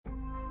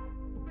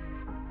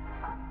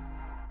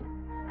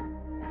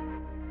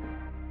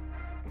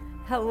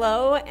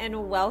Hello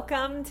and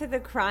welcome to the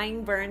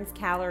Crying Burns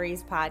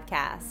Calories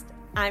podcast.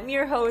 I'm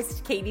your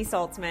host, Katie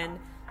Saltzman,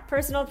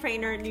 personal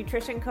trainer,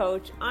 nutrition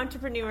coach,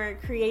 entrepreneur,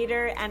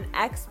 creator, and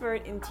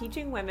expert in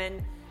teaching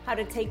women how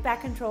to take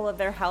back control of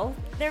their health,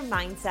 their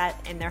mindset,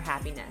 and their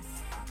happiness.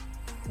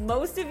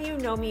 Most of you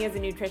know me as a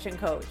nutrition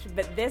coach,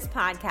 but this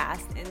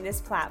podcast and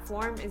this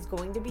platform is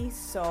going to be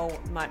so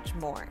much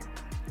more.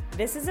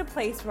 This is a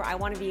place where I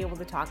want to be able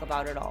to talk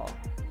about it all.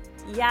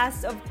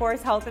 Yes, of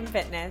course, health and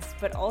fitness,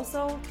 but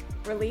also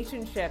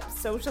relationships,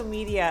 social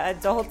media,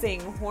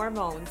 adulting,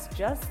 hormones,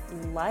 just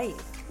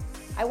life.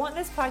 I want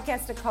this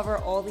podcast to cover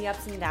all the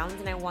ups and downs,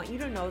 and I want you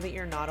to know that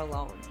you're not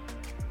alone.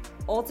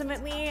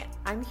 Ultimately,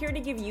 I'm here to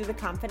give you the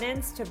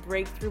confidence to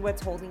break through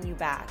what's holding you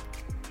back,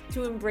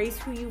 to embrace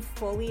who you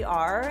fully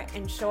are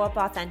and show up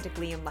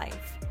authentically in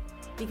life.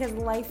 Because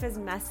life is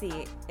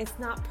messy, it's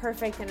not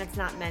perfect, and it's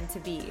not meant to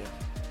be.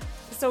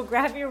 So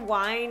grab your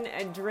wine,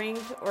 a drink,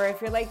 or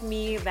if you're like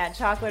me, that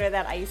chocolate or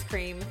that ice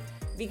cream,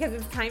 because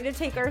it's time to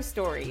take our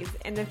stories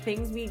and the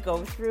things we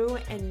go through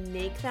and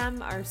make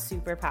them our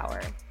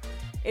superpower.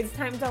 It's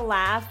time to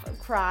laugh,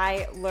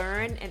 cry,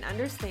 learn, and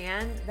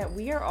understand that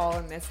we are all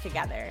in this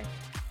together.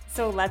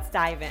 So let's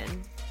dive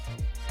in.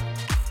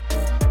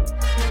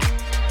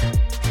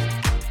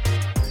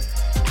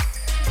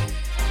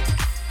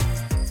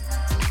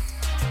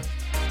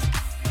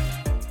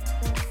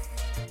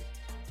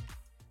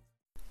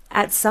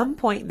 At some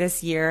point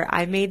this year,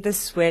 I made the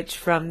switch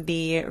from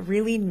the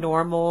really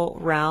normal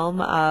realm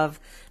of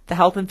the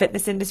health and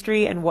fitness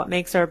industry and what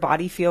makes our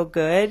body feel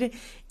good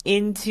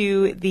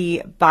into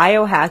the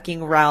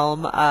biohacking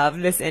realm of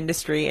this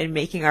industry and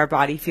making our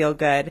body feel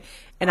good.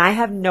 And I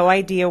have no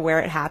idea where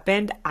it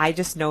happened. I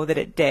just know that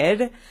it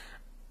did.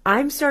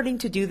 I'm starting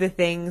to do the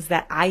things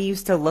that I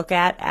used to look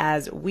at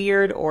as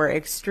weird or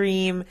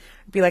extreme,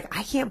 be like,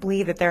 I can't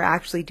believe that they're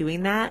actually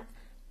doing that.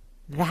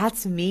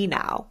 That's me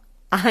now.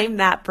 I'm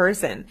that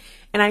person.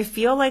 And I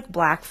feel like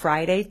Black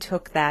Friday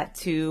took that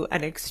to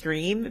an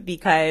extreme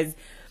because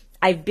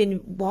I've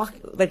been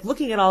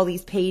looking at all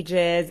these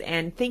pages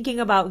and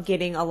thinking about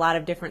getting a lot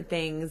of different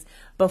things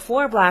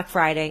before Black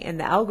Friday, and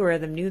the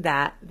algorithm knew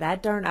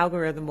that darn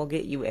algorithm will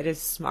get you. It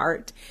is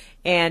smart.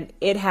 And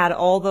it had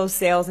all those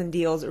sales and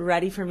deals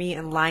ready for me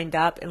and lined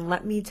up. And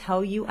let me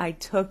tell you, I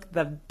took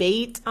the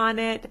bait on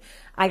it.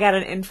 I got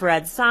an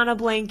infrared sauna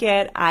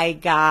blanket. I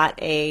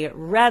got a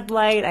red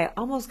light. I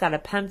almost got a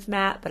PEMF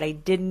mat, but I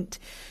didn't.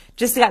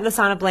 Just got the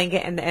sauna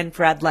blanket and the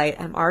infrared light.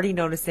 I'm already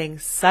noticing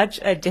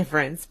such a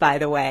difference, by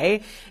the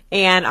way.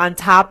 And on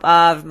top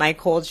of my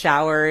cold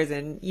showers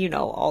and,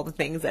 all the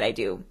things that I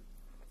do.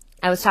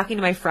 I was talking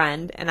to my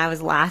friend and I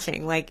was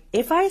laughing. Like,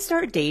 if I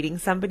start dating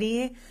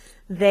somebody,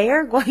 they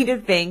are going to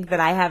think that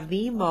I have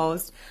the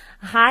most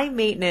high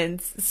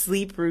maintenance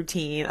sleep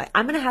routine.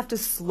 I'm going to have to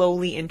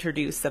slowly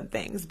introduce some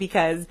things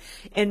because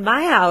in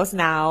my house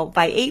now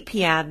by 8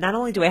 p.m., not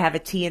only do I have a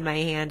tea in my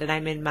hand and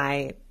I'm in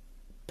my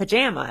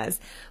pajamas,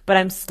 but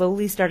I'm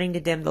slowly starting to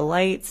dim the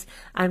lights.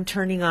 I'm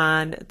turning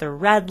on the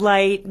red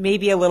light,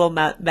 maybe a little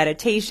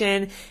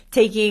meditation,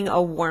 taking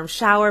a warm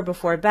shower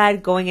before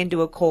bed, going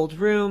into a cold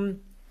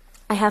room.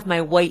 I have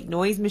my white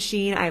noise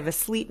machine. I have a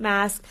sleep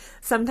mask.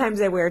 Sometimes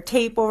I wear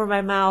tape over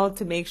my mouth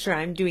to make sure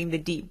I'm doing the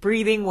deep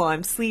breathing while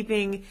I'm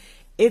sleeping.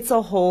 It's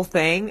a whole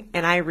thing.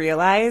 And I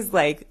realize,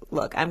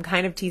 look, I'm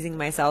kind of teasing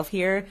myself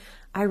here.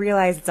 I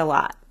realize it's a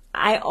lot.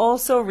 I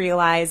also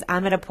realize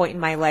I'm at a point in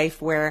my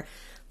life where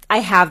I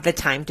have the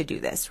time to do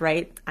this,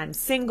 right? I'm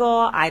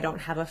single. I don't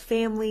have a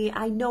family.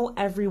 I know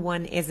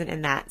everyone isn't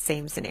in that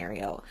same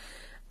scenario.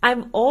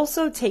 I'm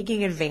also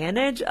taking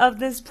advantage of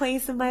this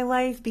place in my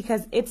life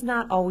because it's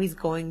not always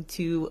going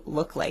to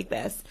look like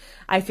this.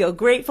 I feel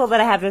grateful that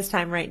I have this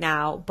time right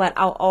now, but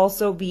I'll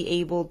also be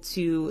able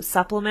to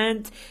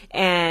supplement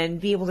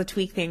and be able to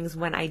tweak things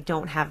when I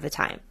don't have the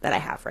time that I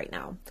have right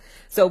now.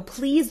 So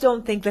please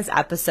don't think this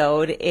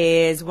episode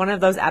is one of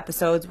those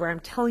episodes where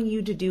I'm telling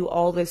you to do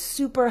all this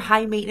super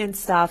high maintenance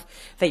stuff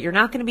that you're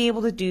not going to be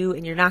able to do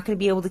and you're not going to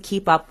be able to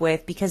keep up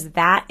with, because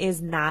that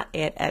is not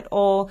it at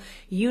all.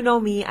 You know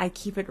me, I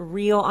keep it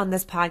real on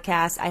this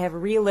podcast. I have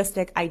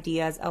realistic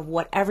ideas of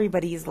what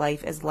everybody's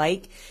life is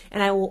like,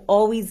 and I will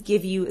always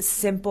give you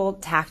simple,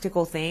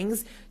 tactical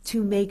things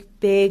to make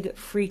big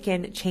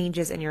freaking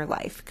changes in your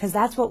life, because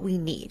that's what we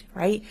need,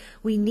 right?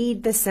 We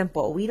need the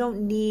simple. We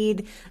don't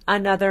need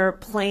another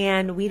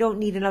plan. We don't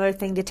need another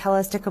thing to tell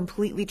us to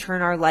completely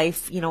turn our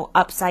life,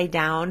 upside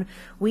down.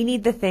 We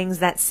need the things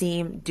that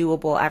seem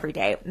doable every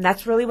day. And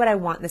that's really what I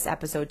want this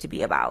episode to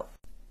be about.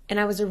 And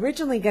I was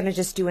originally going to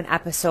just do an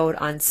episode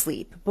on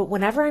sleep, but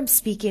whenever I'm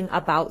speaking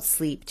about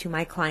sleep to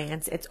my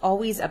clients, it's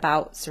always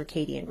about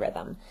circadian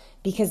rhythm,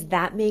 because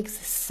that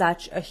makes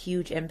such a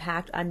huge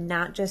impact on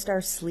not just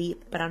our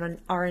sleep, but on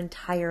our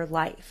entire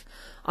life,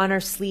 on our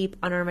sleep,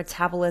 on our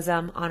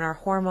metabolism, on our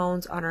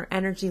hormones, on our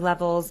energy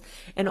levels,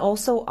 and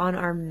also on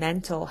our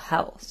mental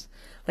health.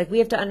 We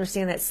have to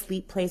understand that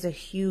sleep plays a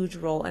huge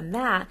role in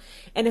that.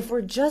 And if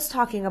we're just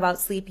talking about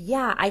sleep,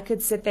 I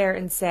could sit there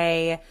and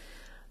say,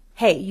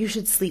 hey, you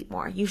should sleep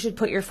more. You should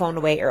put your phone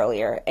away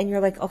earlier. And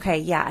you're like, okay,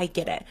 yeah, I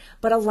get it.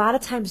 But a lot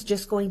of times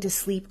just going to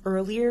sleep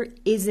earlier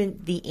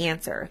isn't the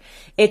answer.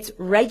 It's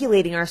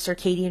regulating our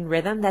circadian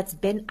rhythm that's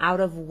been out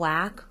of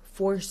whack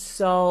for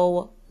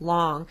so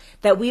long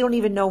that we don't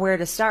even know where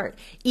to start.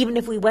 Even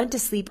if we went to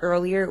sleep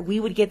earlier, we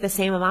would get the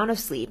same amount of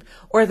sleep,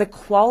 or the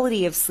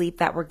quality of sleep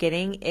that we're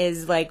getting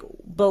is like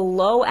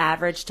below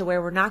average to where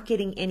we're not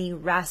getting any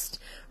rest,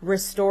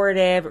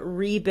 restorative,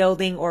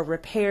 rebuilding, or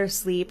repair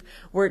sleep.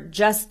 We're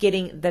just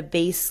getting the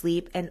base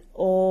sleep, and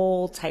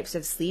all types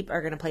of sleep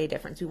are going to play a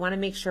difference. We want to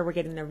make sure we're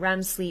getting the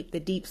REM sleep, the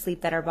deep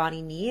sleep that our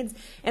body needs,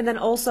 and then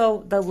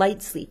also the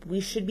light sleep. We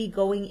should be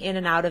going in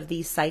and out of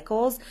these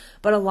cycles,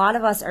 but a lot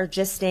of us are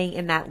just staying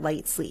in that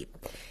light sleep.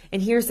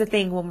 And here's the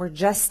thing, when we're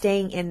just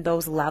staying in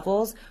those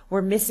levels,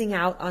 we're missing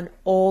out on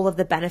all of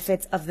the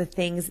benefits of the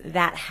things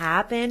that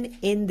happen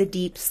in the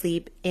deep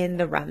sleep, in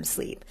the REM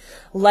sleep,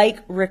 like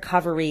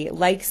recovery,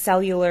 like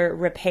cellular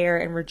repair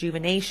and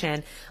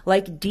rejuvenation,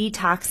 like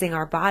detoxing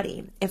our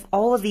body. If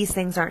all of these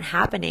things aren't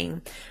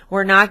happening,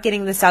 we're not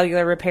getting the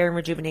cellular repair and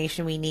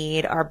rejuvenation we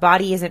need. Our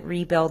body isn't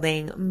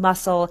rebuilding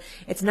muscle.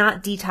 It's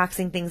not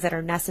detoxing things that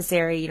are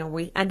necessary.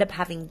 We end up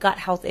having gut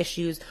health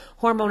issues,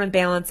 hormone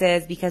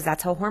imbalances, because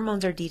that's how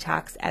hormones are detoxed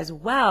as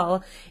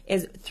well,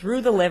 is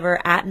through the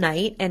liver at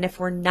night. And if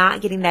we're not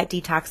getting that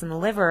detox in the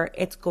liver,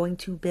 it's going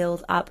to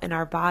build up in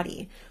our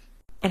body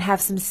and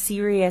have some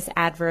serious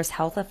adverse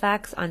health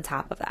effects on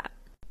top of that.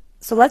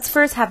 So let's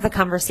first have the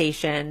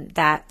conversation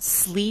that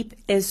sleep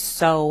is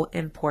so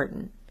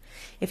important.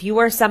 If you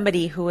are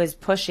somebody who is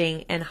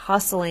pushing and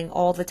hustling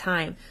all the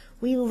time,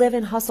 we live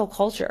in hustle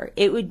culture.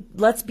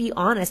 Let's be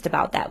honest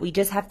about that. We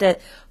just have to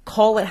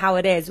call it how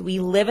it is. We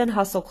live in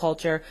hustle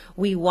culture.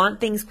 We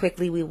want things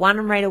quickly. We want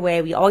them right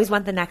away. We always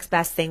want the next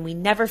best thing. We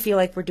never feel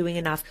like we're doing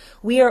enough.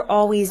 We are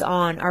always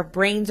on. Our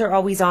brains are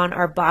always on.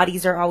 Our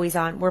bodies are always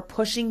on. We're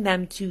pushing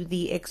them to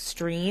the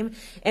extreme,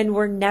 and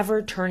we're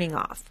never turning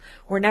off.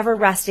 We're never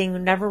resting. We're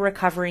never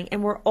recovering.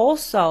 And we're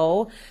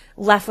also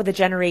left with a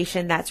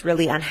generation that's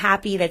really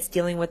unhappy, that's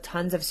dealing with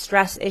tons of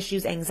stress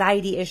issues,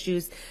 anxiety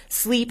issues,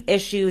 sleep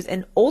issues,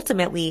 and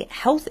ultimately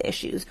health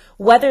issues.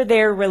 Whether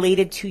they're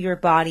related to your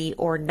body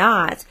or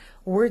not,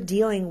 we're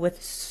dealing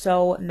with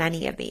so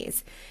many of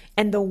these.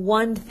 And the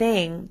one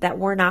thing that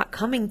we're not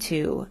coming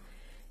to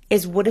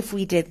is, what if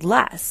we did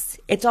less?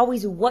 It's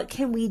always, what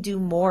can we do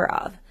more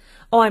of?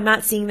 Oh, I'm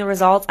not seeing the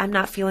results. I'm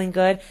not feeling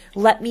good.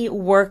 Let me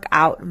work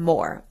out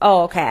more.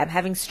 Oh, okay. I'm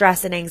having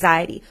stress and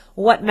anxiety.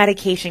 What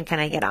medication can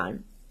I get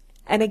on?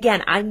 And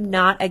again, I'm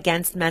not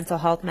against mental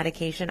health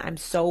medication. I'm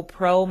so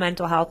pro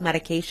mental health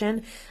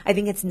medication. I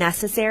think it's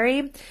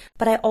necessary,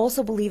 but I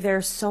also believe there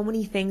are so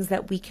many things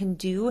that we can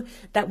do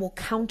that will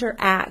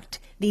counteract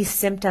these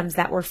symptoms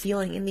that we're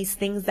feeling and these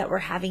things that we're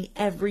having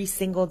every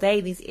single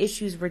day, these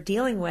issues we're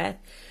dealing with.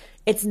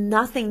 It's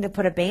nothing to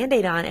put a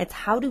Band-Aid on. It's,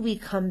 how do we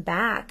come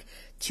back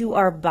to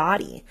our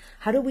body?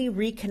 How do we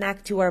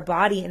reconnect to our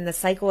body and the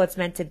cycle it's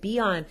meant to be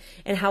on,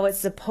 and how it's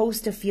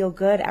supposed to feel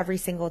good every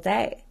single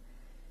day?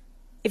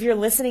 If you're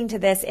listening to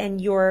this and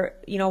you're,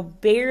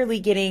 barely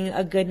getting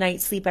a good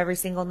night's sleep every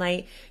single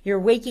night, you're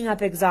waking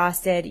up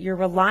exhausted, you're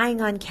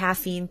relying on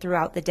caffeine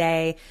throughout the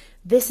day,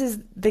 this is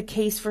the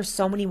case for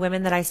so many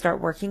women that I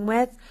start working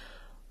with.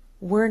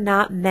 We're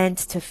not meant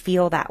to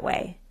feel that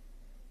way.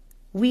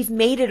 We've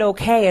made it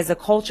okay as a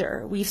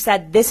culture. We've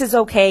said, this is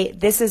okay,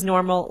 this is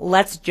normal,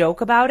 let's joke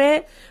about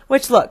it.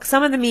 Which, look,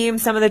 some of the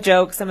memes, some of the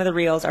jokes, some of the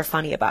reels are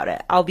funny about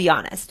it. I'll be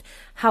honest.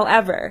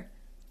 However,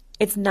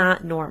 it's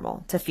not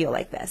normal to feel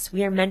like this.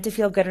 We are meant to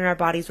feel good in our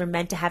bodies. We're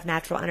meant to have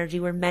natural energy.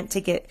 We're meant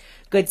to get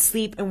good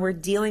sleep. And we're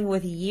dealing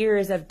with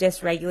years of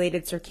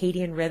dysregulated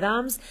circadian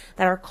rhythms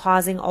that are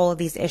causing all of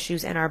these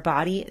issues in our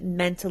body,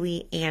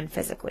 mentally and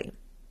physically.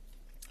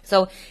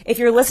 So if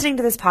you're listening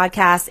to this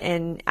podcast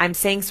and I'm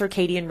saying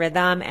circadian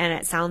rhythm and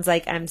it sounds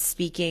like I'm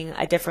speaking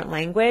a different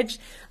language,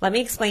 let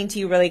me explain to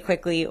you really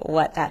quickly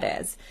what that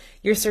is.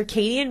 Your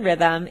circadian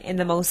rhythm, in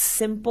the most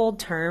simple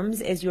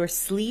terms, is your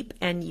sleep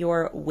and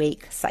your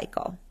wake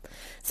cycle.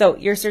 So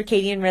your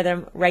circadian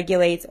rhythm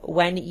regulates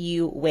when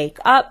you wake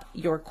up,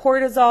 your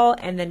cortisol,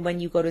 and then when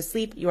you go to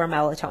sleep, your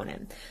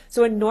melatonin.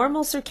 So a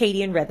normal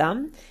circadian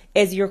rhythm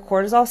is your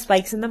cortisol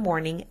spikes in the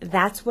morning.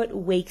 That's what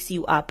wakes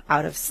you up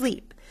out of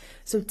sleep.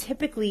 So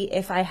typically,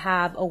 if I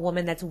have a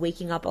woman that's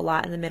waking up a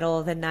lot in the middle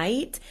of the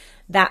night,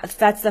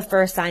 that's the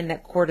first sign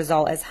that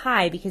cortisol is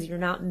high, because you're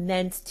not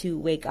meant to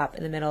wake up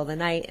in the middle of the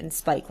night and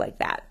spike like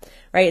that,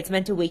 right? It's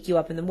meant to wake you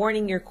up in the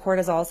morning. Your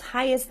cortisol is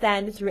highest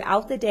then.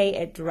 Throughout the day,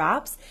 it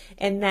drops.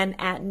 And then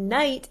at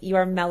night,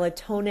 your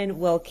melatonin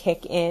will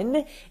kick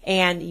in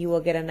and you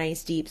will get a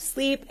nice deep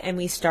sleep, and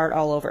we start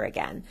all over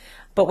again.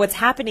 But what's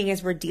happening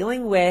is we're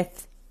dealing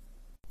with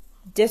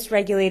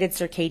dysregulated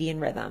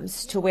circadian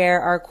rhythms to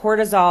where our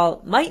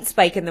cortisol might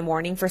spike in the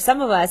morning. For some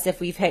of us,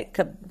 if we've hit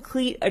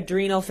complete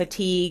adrenal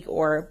fatigue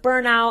or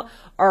burnout,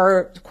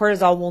 our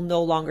cortisol will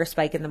no longer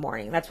spike in the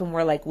morning. That's when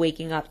we're like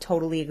waking up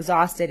totally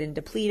exhausted and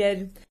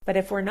depleted. But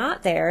if we're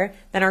not there,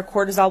 then our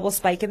cortisol will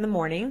spike in the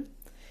morning.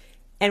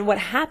 And what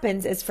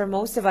happens is for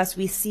most of us,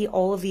 we see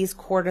all of these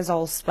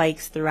cortisol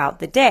spikes throughout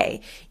the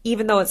day,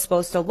 even though it's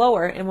supposed to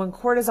lower. And when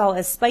cortisol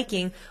is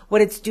spiking,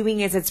 what it's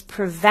doing is it's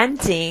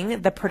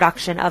preventing the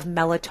production of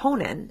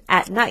melatonin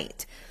at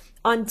night.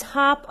 On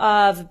top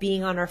of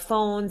being on our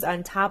phones,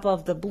 on top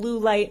of the blue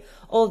light,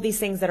 all of these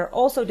things that are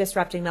also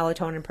disrupting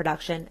melatonin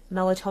production.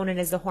 Melatonin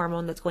is the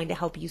hormone that's going to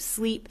help you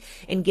sleep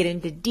and get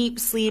into deep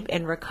sleep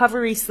and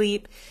recovery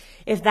sleep.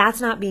 If that's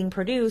not being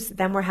produced,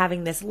 then we're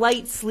having this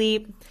light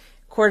sleep,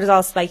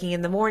 cortisol spiking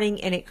in the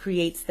morning, and it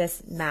creates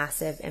this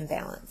massive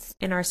imbalance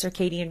in our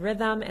circadian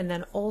rhythm and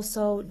then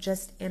also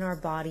just in our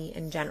body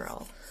in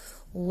general.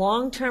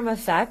 Long-term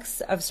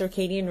effects of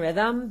circadian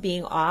rhythm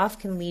being off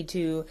can lead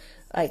to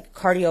like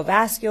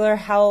cardiovascular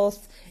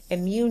health,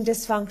 immune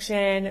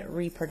dysfunction,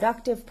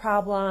 reproductive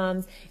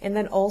problems, and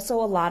then also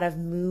a lot of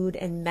mood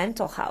and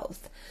mental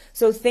health.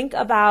 So think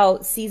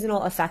about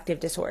seasonal affective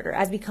disorder.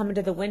 As we come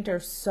into the winter,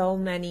 so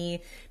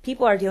many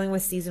people are dealing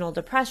with seasonal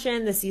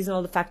depression, the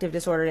seasonal affective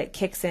disorder that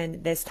kicks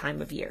in this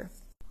time of year.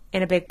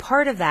 And a big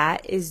part of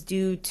that is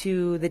due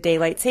to the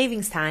daylight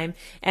savings time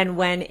and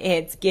when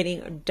it's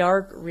getting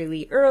dark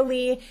really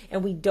early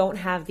and we don't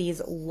have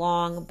these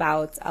long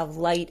bouts of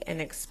light and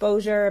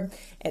exposure,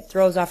 it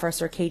throws off our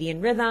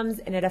circadian rhythms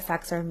and it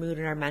affects our mood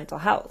and our mental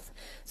health.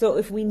 So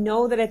if we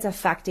know that it's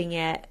affecting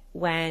it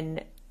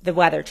when the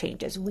weather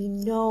changes, we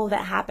know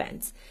that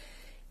happens.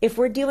 If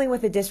we're dealing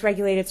with a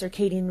dysregulated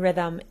circadian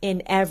rhythm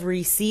in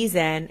every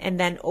season and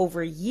then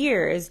over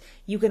years,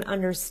 you can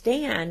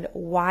understand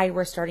why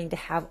we're starting to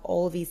have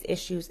all of these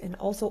issues and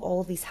also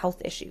all of these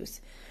health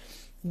issues.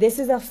 This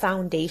is a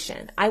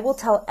foundation. I will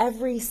tell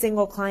every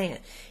single client,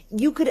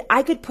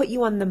 I could put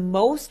you on the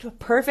most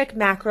perfect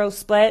macro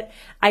split.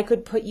 I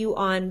could put you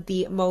on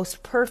the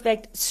most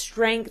perfect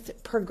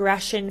strength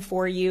progression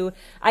for you.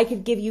 I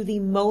could give you the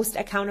most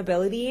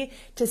accountability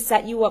to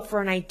set you up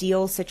for an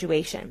ideal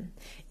situation.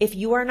 If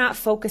you are not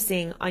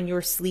focusing on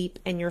your sleep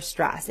and your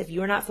stress, if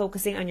you are not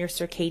focusing on your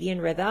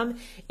circadian rhythm,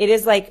 it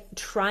is like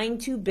trying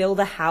to build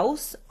a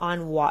house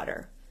on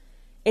water.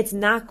 It's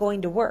not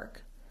going to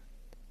work.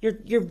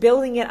 You're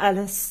building it on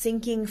a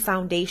sinking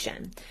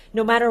foundation.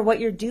 No matter what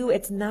you do,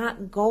 it's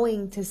not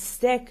going to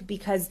stick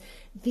because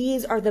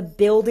these are the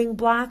building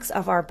blocks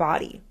of our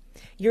body.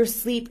 Your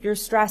sleep, your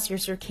stress, your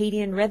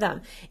circadian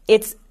rhythm.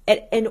 It's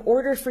in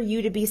order for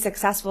you to be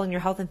successful in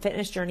your health and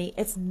fitness journey,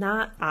 it's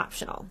not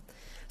optional.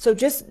 So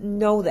just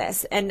know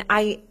this. And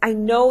I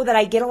know that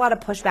I get a lot of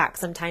pushback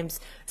sometimes,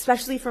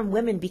 especially from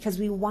women, because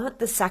we want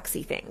the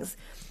sexy things.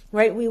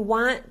 Right? We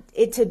want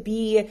it to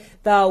be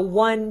the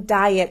one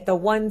diet, the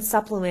one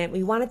supplement.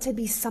 We want it to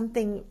be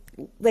something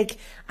like,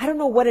 I don't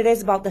know what it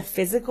is about the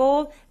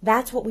physical.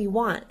 That's what we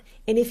want.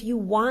 And if you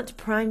want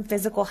prime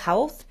physical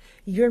health,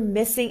 you're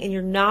missing and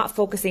you're not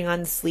focusing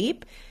on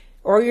sleep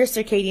or your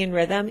circadian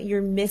rhythm.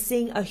 You're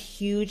missing a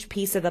huge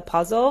piece of the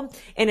puzzle.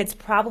 And it's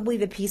probably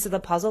the piece of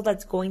the puzzle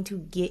that's going to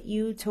get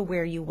you to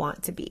where you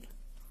want to be.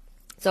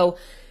 So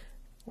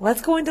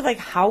let's go into like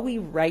how we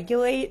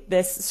regulate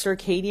this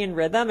circadian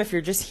rhythm. If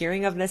you're just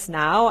hearing of this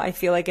now, I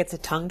feel like it's a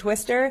tongue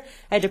twister.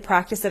 I had to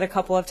practice it a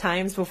couple of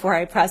times before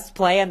I pressed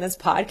play on this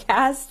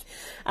podcast.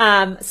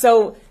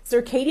 So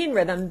circadian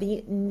rhythm,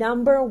 the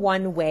number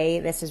one way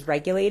this is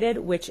regulated,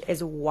 which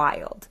is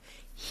wild.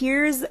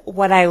 Here's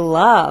what I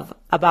love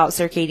about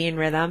circadian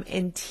rhythm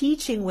and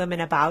teaching women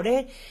about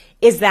it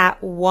is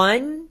that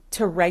one,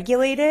 to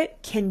regulate it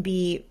can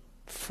be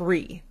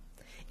free.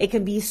 It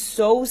can be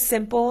so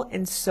simple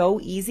and so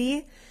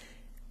easy,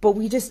 but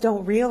we just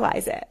don't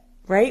realize it,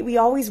 right? We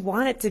always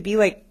want it to be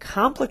like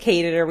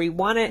complicated or we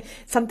want it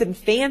something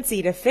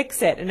fancy to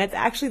fix it. And it's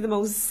actually the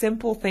most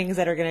simple things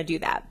that are going to do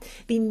that.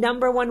 The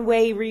number one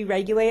way we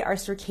regulate our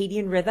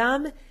circadian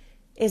rhythm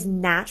is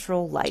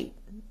natural light,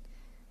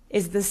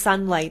 is the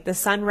sunlight, the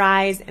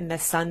sunrise and the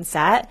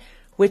sunset,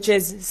 which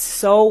is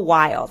so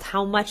wild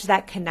how much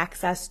that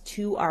connects us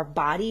to our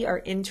body, our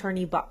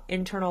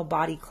internal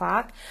body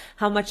clock,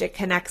 how much it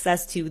connects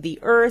us to the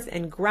earth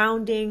and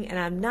grounding. And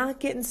I'm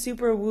not getting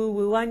super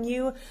woo-woo on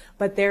you,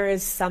 but there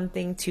is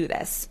something to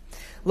this.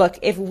 Look,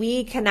 if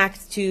we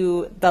connect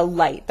to the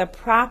light, the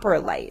proper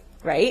light,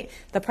 right?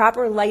 The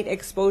proper light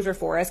exposure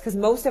for us, because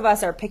most of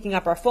us are picking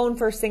up our phone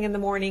first thing in the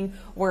morning.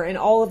 We're in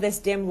all of this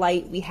dim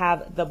light. We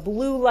have the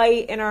blue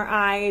light in our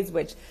eyes,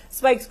 which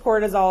spikes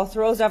cortisol,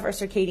 throws off our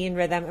circadian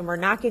rhythm, and we're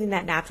not getting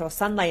that natural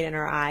sunlight in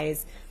our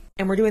eyes.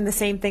 And we're doing the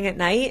same thing at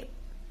night.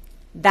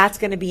 That's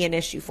going to be an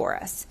issue for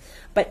us.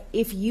 But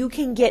if you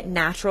can get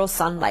natural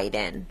sunlight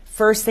in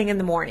first thing in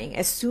the morning,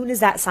 as soon as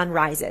that sun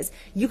rises,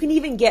 you can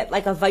even get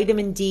like a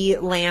vitamin D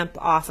lamp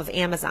off of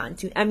Amazon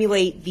to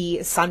emulate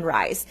the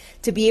sunrise,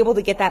 to be able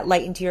to get that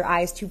light into your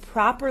eyes to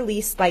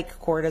properly spike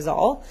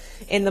cortisol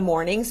in the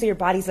morning. So your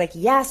body's like,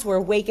 yes, we're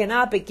waking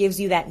up. It gives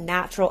you that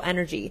natural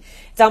energy.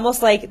 It's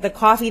almost like the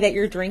coffee that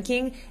you're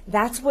drinking.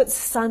 That's what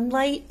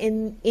sunlight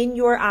in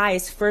your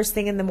eyes first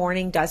thing in the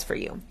morning does for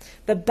you.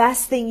 The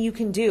best thing you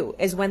can do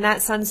is when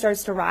that sun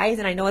starts to rise,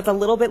 and I know it's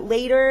a little bit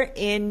later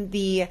in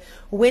the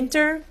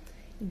winter,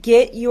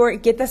 Get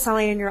the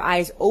sunlight in your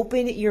eyes,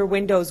 open your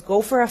windows,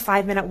 go for a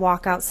 5-minute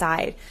walk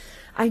outside.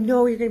 I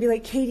know you're going to be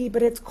like, Katie,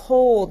 but it's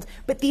cold.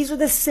 But these are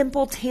the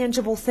simple,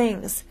 tangible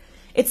things.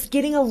 It's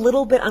getting a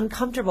little bit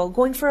uncomfortable.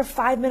 Going for a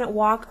 5-minute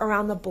walk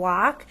around the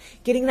block,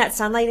 getting that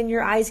sunlight in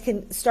your eyes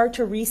can start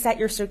to reset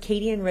your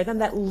circadian rhythm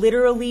that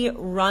literally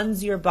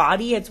runs your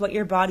body. It's what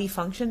your body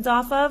functions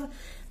off of.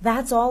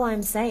 That's all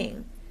I'm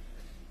saying.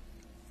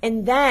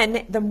 And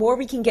then the more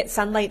we can get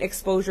sunlight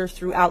exposure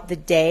throughout the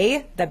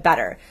day, the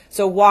better.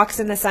 So walks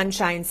in the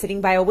sunshine,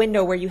 sitting by a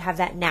window where you have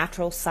that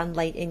natural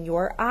sunlight in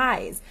your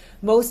eyes.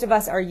 Most of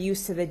us are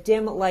used to the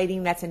dim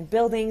lighting that's in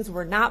buildings.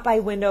 We're not by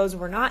windows.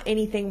 We're not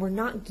anything. We're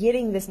not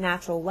getting this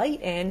natural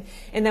light in.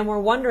 And then we're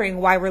wondering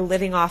why we're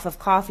living off of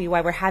coffee,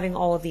 why we're having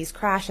all of these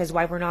crashes,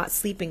 why we're not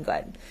sleeping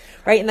good,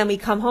 right? And then we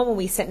come home and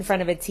we sit in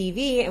front of a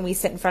TV and we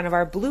sit in front of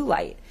our blue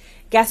light.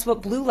 Guess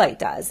what blue light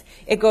does?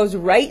 It goes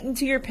right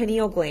into your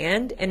pineal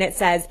gland and it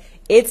says,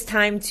 it's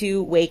time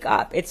to wake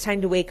up. It's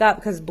time to wake up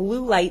because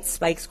blue light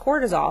spikes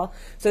cortisol.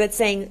 So it's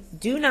saying,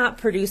 do not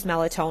produce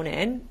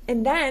melatonin.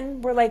 And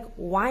then we're like,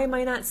 why am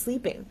I not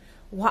sleeping?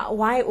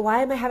 Why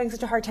am I having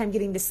such a hard time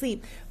getting to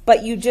sleep?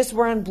 But you just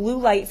were on blue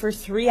light for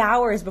 3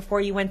 hours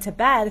before you went to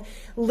bed,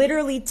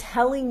 literally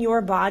telling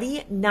your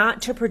body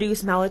not to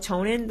produce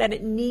melatonin, that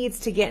it needs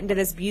to get into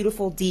this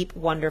beautiful, deep,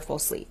 wonderful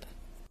sleep.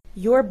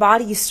 Your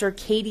body's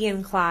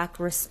circadian clock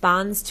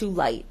responds to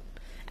light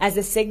as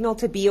a signal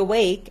to be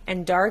awake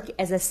and dark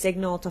as a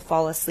signal to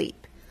fall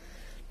asleep.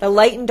 The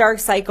light and dark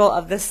cycle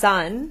of the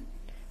sun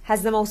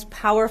has the most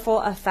powerful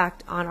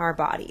effect on our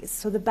bodies.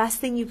 So the best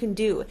thing you can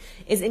do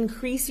is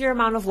increase your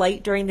amount of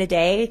light during the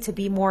day to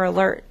be more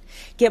alert.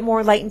 Get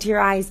more light into your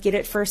eyes. Get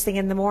it first thing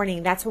in the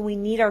morning. That's when we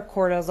need our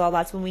cortisol.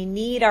 That's when we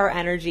need our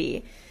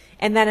energy.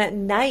 And then at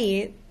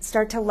night,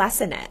 start to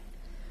lessen it.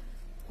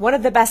 One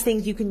of the best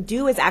things you can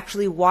do is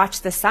actually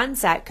watch the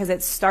sunset because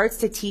it starts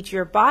to teach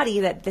your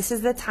body that this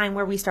is the time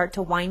where we start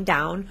to wind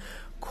down.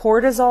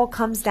 Cortisol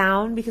comes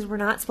down because we're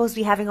not supposed to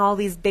be having all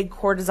these big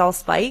cortisol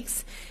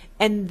spikes.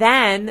 And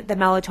then the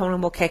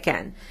melatonin will kick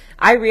in.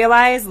 I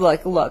realize,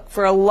 look,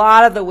 for a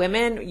lot of the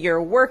women,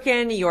 you're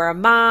working, you're a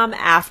mom,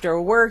 after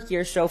work,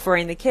 you're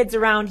chauffeuring the kids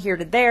around here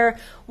to there.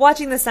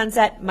 Watching the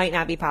sunset might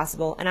not be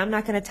possible. And I'm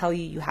not going to tell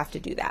you you have to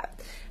do that.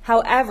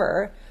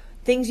 However,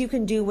 things you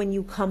can do when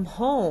you come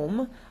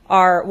home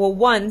are, well,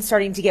 one,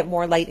 starting to get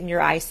more light in your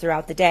eyes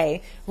throughout the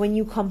day. When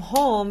you come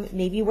home,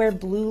 maybe wear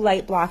blue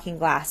light blocking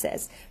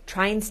glasses.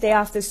 Try and stay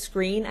off the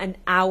screen an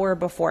hour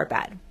before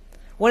bed.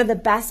 One of the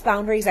best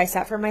boundaries I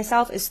set for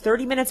myself is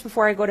 30 minutes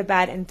before I go to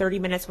bed and 30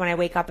 minutes when I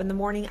wake up in the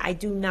morning. I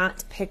do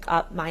not pick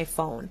up my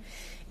phone.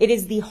 It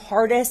is the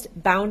hardest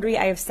boundary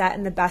I have set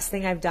and the best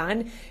thing I've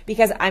done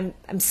because I'm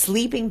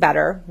sleeping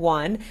better,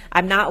 one.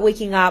 I'm not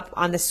waking up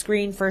on the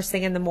screen first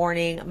thing in the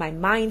morning. My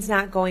mind's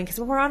not going because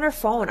when we're on our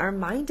phone, our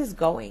mind is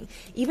going.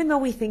 Even though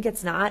we think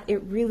it's not,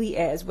 it really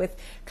is. With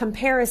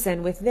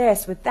comparison, with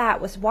this, with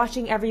that, with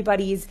watching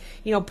everybody's,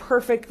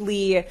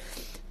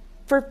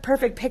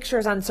 perfect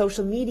pictures on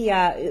social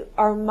media,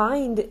 our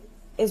mind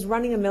is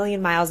running a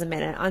million miles a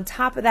minute. On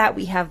top of that,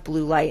 we have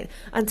blue light.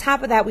 On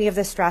top of that, we have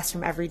the stress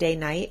from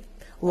everyday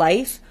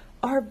life.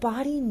 Our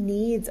body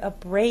needs a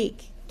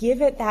break.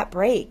 Give it that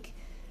break.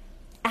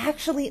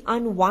 Actually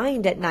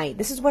unwind at night.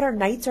 This is what our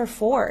nights are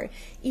for.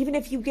 Even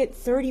if you get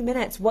 30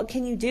 minutes, what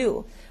can you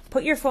do?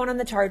 Put your phone on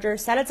the charger,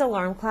 set its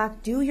alarm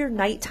clock, do your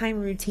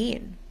nighttime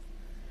routine.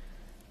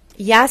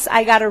 Yes,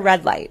 I got a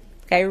red light.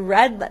 Okay,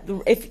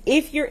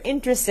 if you're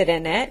interested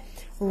in it,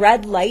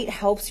 red light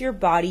helps your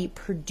body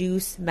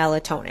produce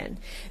melatonin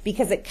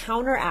because it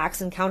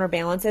counteracts and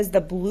counterbalances the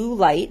blue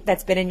light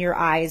that's been in your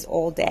eyes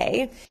all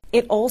day.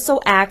 It also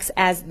acts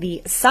as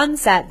the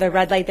sunset, the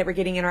red light that we're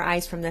getting in our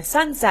eyes from the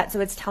sunset. So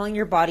it's telling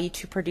your body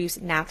to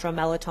produce natural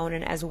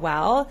melatonin as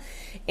well.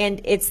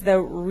 And it's the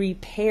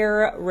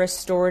repair,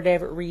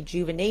 restorative,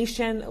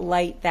 rejuvenation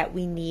light that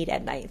we need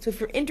at night. So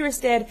if you're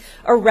interested,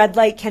 a red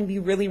light can be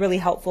really, really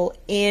helpful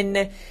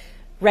in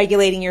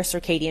regulating your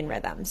circadian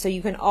rhythm. So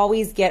you can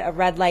always get a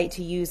red light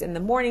to use in the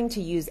morning,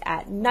 to use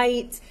at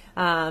night.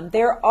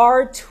 There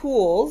are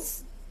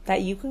tools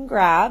that you can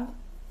grab.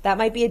 That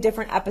might be a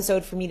different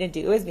episode for me to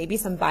do, is maybe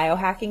some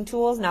biohacking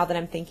tools now that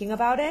I'm thinking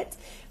about it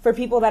for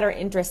people that are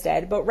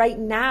interested. But right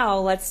now,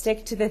 let's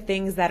stick to the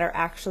things that are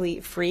actually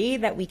free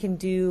that we can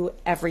do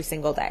every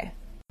single day.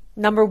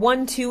 Number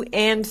 1, 2,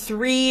 and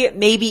 3,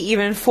 maybe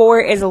even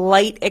 4 is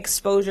light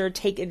exposure.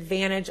 Take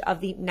advantage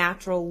of the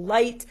natural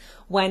light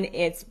when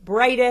it's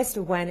brightest,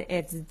 when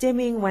it's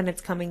dimming, when it's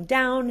coming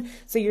down.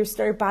 So your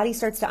body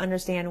starts to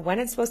understand when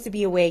it's supposed to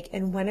be awake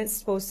and when it's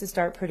supposed to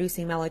start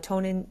producing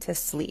melatonin to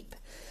sleep.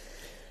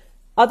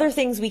 Other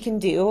things we can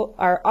do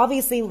are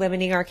obviously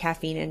limiting our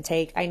caffeine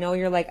intake. I know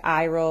you're like,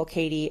 I roll,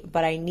 Katie,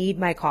 but I need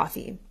my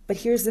coffee. But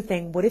here's the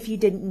thing. What if you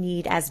didn't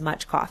need as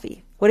much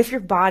coffee? What if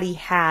your body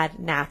had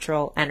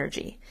natural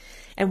energy?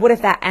 And what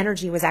if that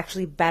energy was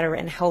actually better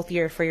and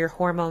healthier for your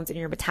hormones and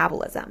your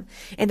metabolism?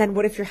 And then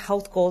what if your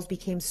health goals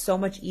became so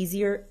much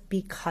easier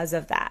because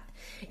of that?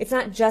 It's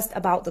not just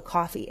about the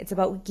coffee. It's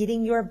about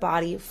getting your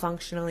body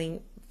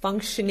functioning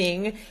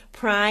functioning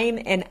prime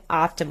and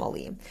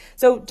optimally.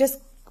 So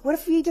what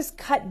if we just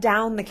cut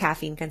down the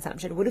caffeine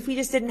consumption? What if we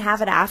just didn't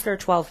have it after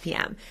 12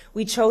 p.m.?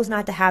 We chose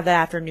not to have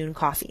that afternoon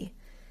coffee.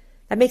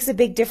 That makes a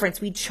big difference.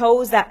 We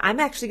chose that I'm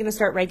actually going to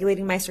start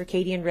regulating my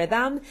circadian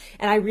rhythm.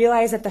 And I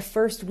realize that the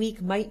first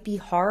week might be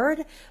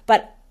hard,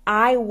 but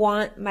I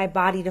want my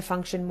body to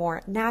function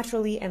more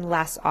naturally and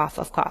less off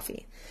of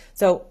coffee.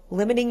 So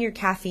limiting your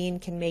caffeine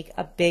can make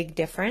a big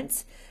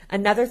difference.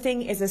 Another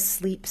thing is a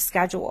sleep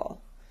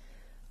schedule.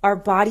 Our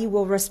body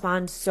will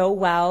respond so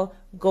well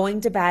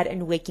going to bed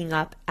and waking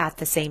up at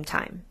the same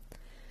time.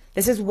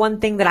 This is one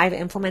thing that I've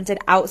implemented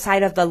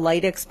outside of the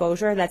light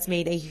exposure that's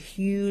made a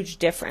huge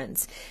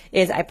difference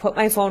is I put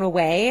my phone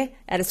away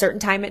at a certain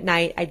time at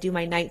night. I do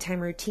my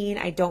nighttime routine.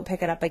 I don't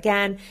pick it up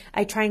again.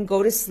 I try and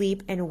go to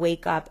sleep and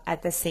wake up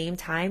at the same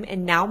time.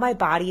 And now my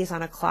body is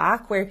on a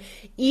clock where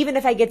even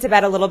if I get to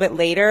bed a little bit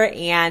later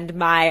and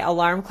my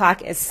alarm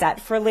clock is set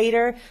for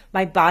later,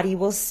 my body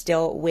will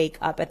still wake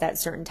up at that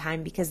certain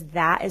time because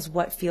that is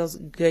what feels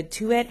good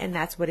to it and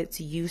that's what it's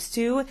used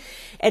to.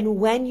 And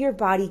when your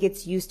body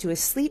gets used to a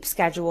sleep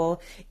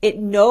schedule, it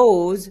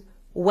knows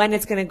when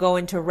it's going to go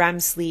into REM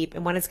sleep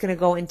and when it's going to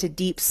go into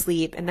deep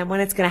sleep and then when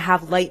it's going to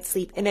have light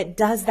sleep. And it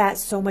does that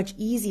so much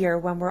easier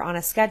when we're on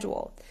a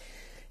schedule.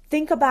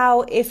 Think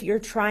about if you're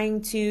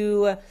trying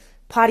to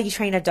potty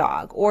train a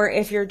dog or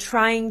if you're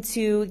trying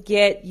to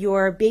get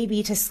your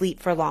baby to sleep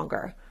for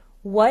longer.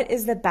 What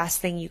is the best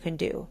thing you can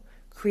do?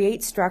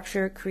 Create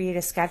structure, create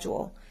a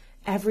schedule.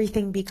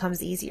 Everything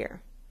becomes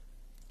easier.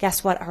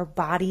 Guess what? Our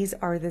bodies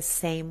are the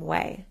same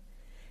way.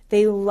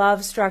 They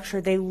love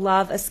structure. They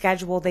love a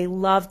schedule. They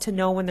love to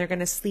know when they're going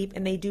to sleep,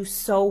 and they do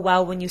so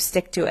well when you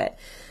stick to it.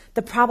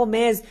 The problem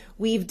is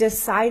we've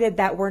decided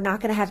that we're not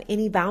going to have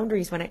any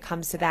boundaries when it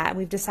comes to that. And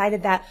we've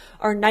decided that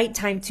our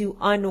nighttime to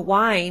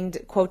unwind,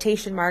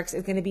 quotation marks,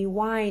 is going to be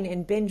wine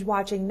and binge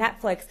watching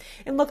Netflix.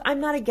 And look, I'm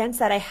not against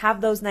that. I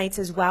have those nights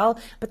as well,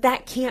 but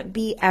that can't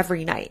be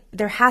every night.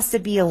 There has to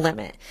be a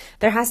limit.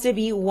 There has to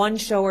be one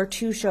show or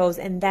two shows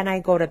and then I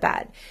go to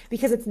bed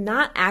because it's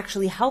not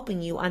actually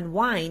helping you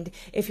unwind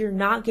if you're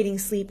not getting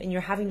sleep and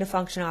you're having to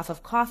function off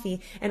of coffee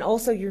and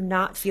also you're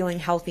not feeling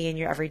healthy in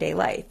your everyday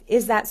life.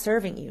 Is that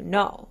serving you?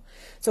 No.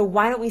 So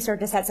why don't we start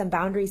to set some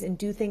boundaries and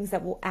do things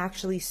that will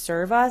actually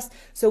serve us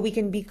so we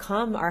can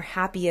become our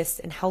happiest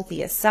and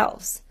healthiest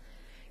selves?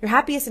 Your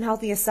happiest and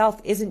healthiest self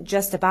isn't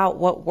just about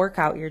what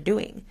workout you're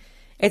doing.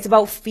 It's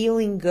about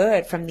feeling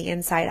good from the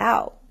inside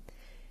out.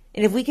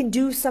 And if we can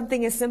do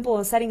something as simple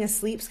as setting a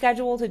sleep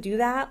schedule to do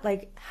that,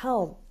 like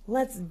hell,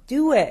 let's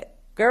do it.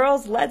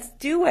 Girls, let's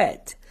do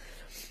it.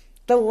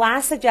 The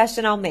last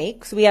suggestion I'll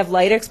make, so we have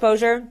light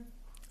exposure,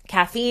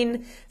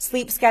 caffeine,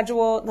 sleep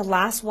schedule. The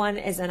last one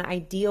is an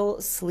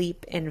ideal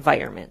sleep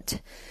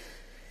environment.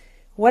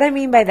 What I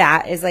mean by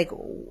that is like,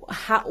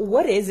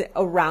 what is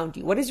around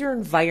you? What is your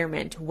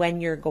environment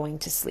when you're going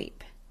to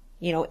sleep?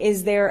 You know,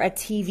 is there a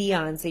TV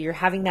on so you're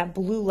having that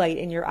blue light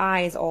in your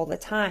eyes all the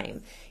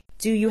time?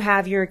 Do you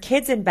have your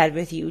kids in bed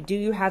with you? Do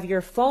you have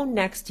your phone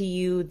next to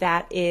you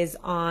that is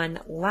on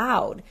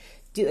loud?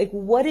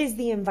 What is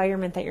the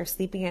environment that you're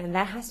sleeping in? And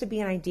that has to be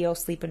an ideal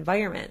sleep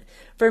environment.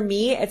 For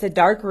me, it's a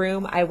dark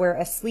room. I wear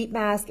a sleep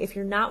mask. If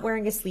you're not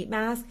wearing a sleep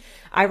mask,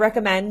 I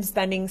recommend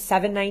spending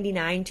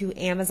 $7.99 to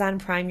Amazon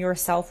Prime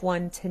yourself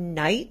one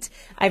tonight.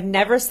 I've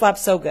never slept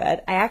so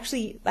good. I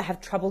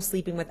have trouble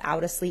sleeping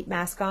without a sleep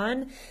mask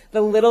on. The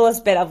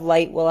littlest bit of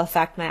light will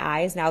affect my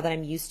eyes now that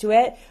I'm used to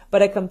it,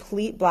 but a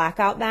complete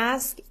blackout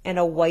mask and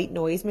a white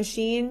noise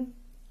machine,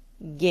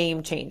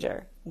 game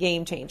changer.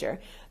 Game changer.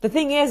 The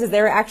thing is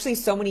there are actually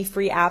so many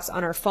free apps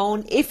on our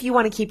phone. If you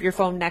want to keep your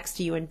phone next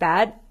to you in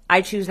bed, I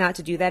choose not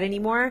to do that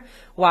anymore.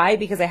 Why?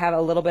 Because I had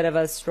a little bit of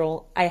a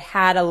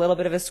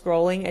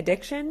scrolling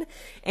addiction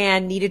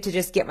and needed to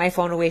just get my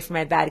phone away from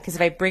my bed. Because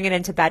if I bring it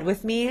into bed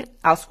with me,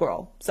 I'll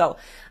scroll. So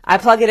I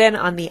plug it in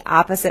on the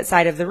opposite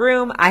side of the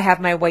room. I have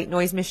my white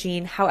noise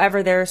machine.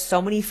 However, there are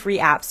so many free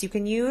apps you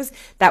can use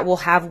that will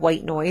have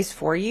white noise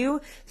for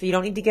you. So you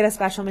don't need to get a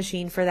special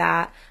machine for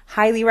that.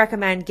 Highly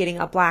recommend getting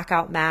a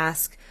blackout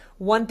mask.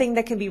 One thing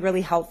that can be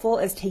really helpful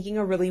is taking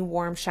a really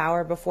warm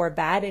shower before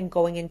bed and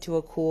going into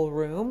a cool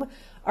room.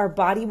 Our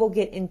body will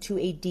get into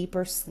a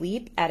deeper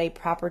sleep at a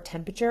proper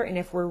temperature. And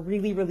if we're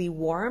really, really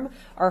warm,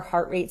 our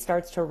heart rate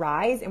starts to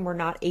rise and we're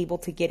not able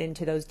to get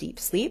into those deep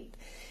sleep.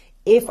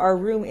 If our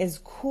room is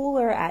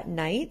cooler at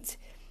night,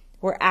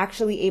 we're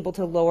actually able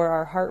to lower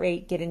our heart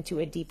rate, get into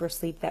a deeper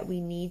sleep that we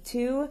need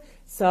to.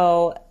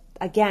 So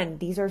again,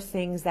 these are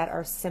things that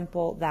are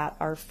simple, that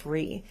are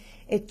free.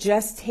 It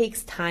just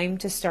takes time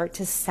to start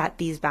to set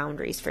these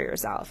boundaries for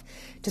yourself,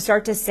 to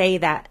start to say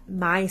that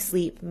my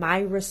sleep, my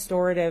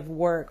restorative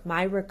work,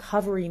 my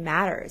recovery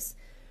matters.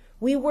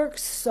 We work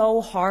so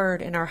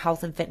hard in our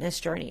health and fitness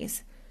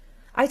journeys.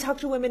 I talk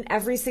to women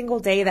every single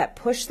day that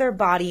push their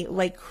body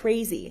like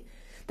crazy,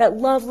 that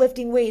love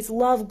lifting weights,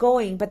 love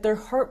going, but they're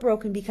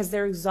heartbroken because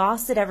they're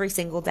exhausted every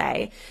single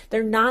day.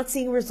 They're not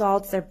seeing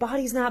results. Their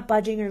body's not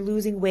budging or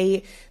losing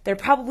weight. They're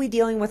probably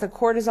dealing with a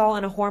cortisol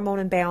and a hormone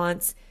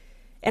imbalance.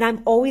 And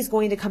I'm always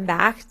going to come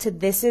back to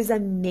this is a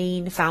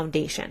main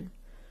foundation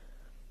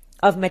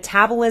of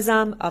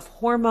metabolism, of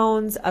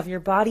hormones, of your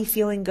body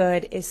feeling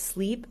good is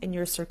sleep and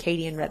your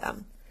circadian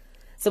rhythm.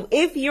 So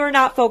if you're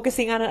not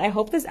focusing on it, I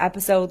hope this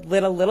episode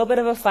lit a little bit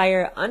of a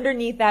fire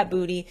underneath that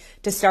booty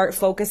to start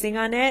focusing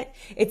on it.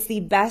 It's the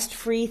best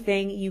free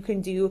thing you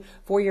can do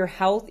for your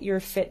health,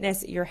 your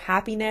fitness, your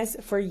happiness,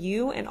 for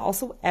you and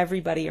also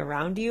everybody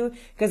around you,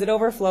 because it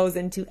overflows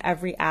into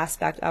every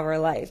aspect of our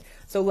life.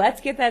 So let's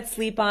get that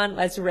sleep on.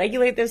 Let's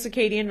regulate those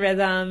circadian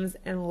rhythms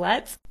and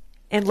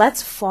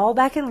let's fall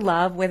back in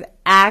love with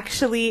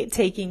actually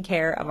taking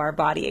care of our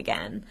body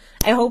again.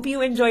 I hope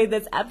you enjoyed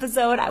this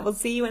episode. I will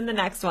see you in the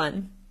next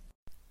one.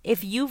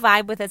 If you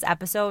vibe with this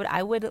episode,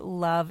 I would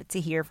love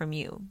to hear from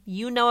you.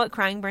 You know at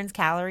Crying Burns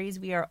Calories,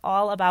 we are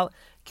all about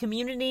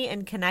community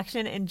and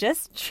connection and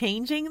just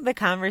changing the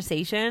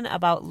conversation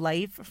about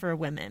life for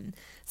women.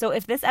 So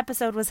if this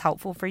episode was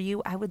helpful for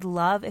you, I would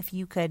love if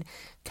you could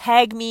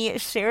tag me,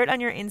 share it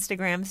on your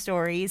Instagram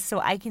stories so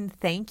I can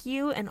thank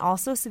you and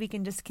also so we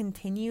can just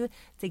continue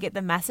to get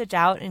the message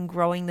out and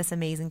growing this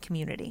amazing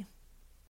community.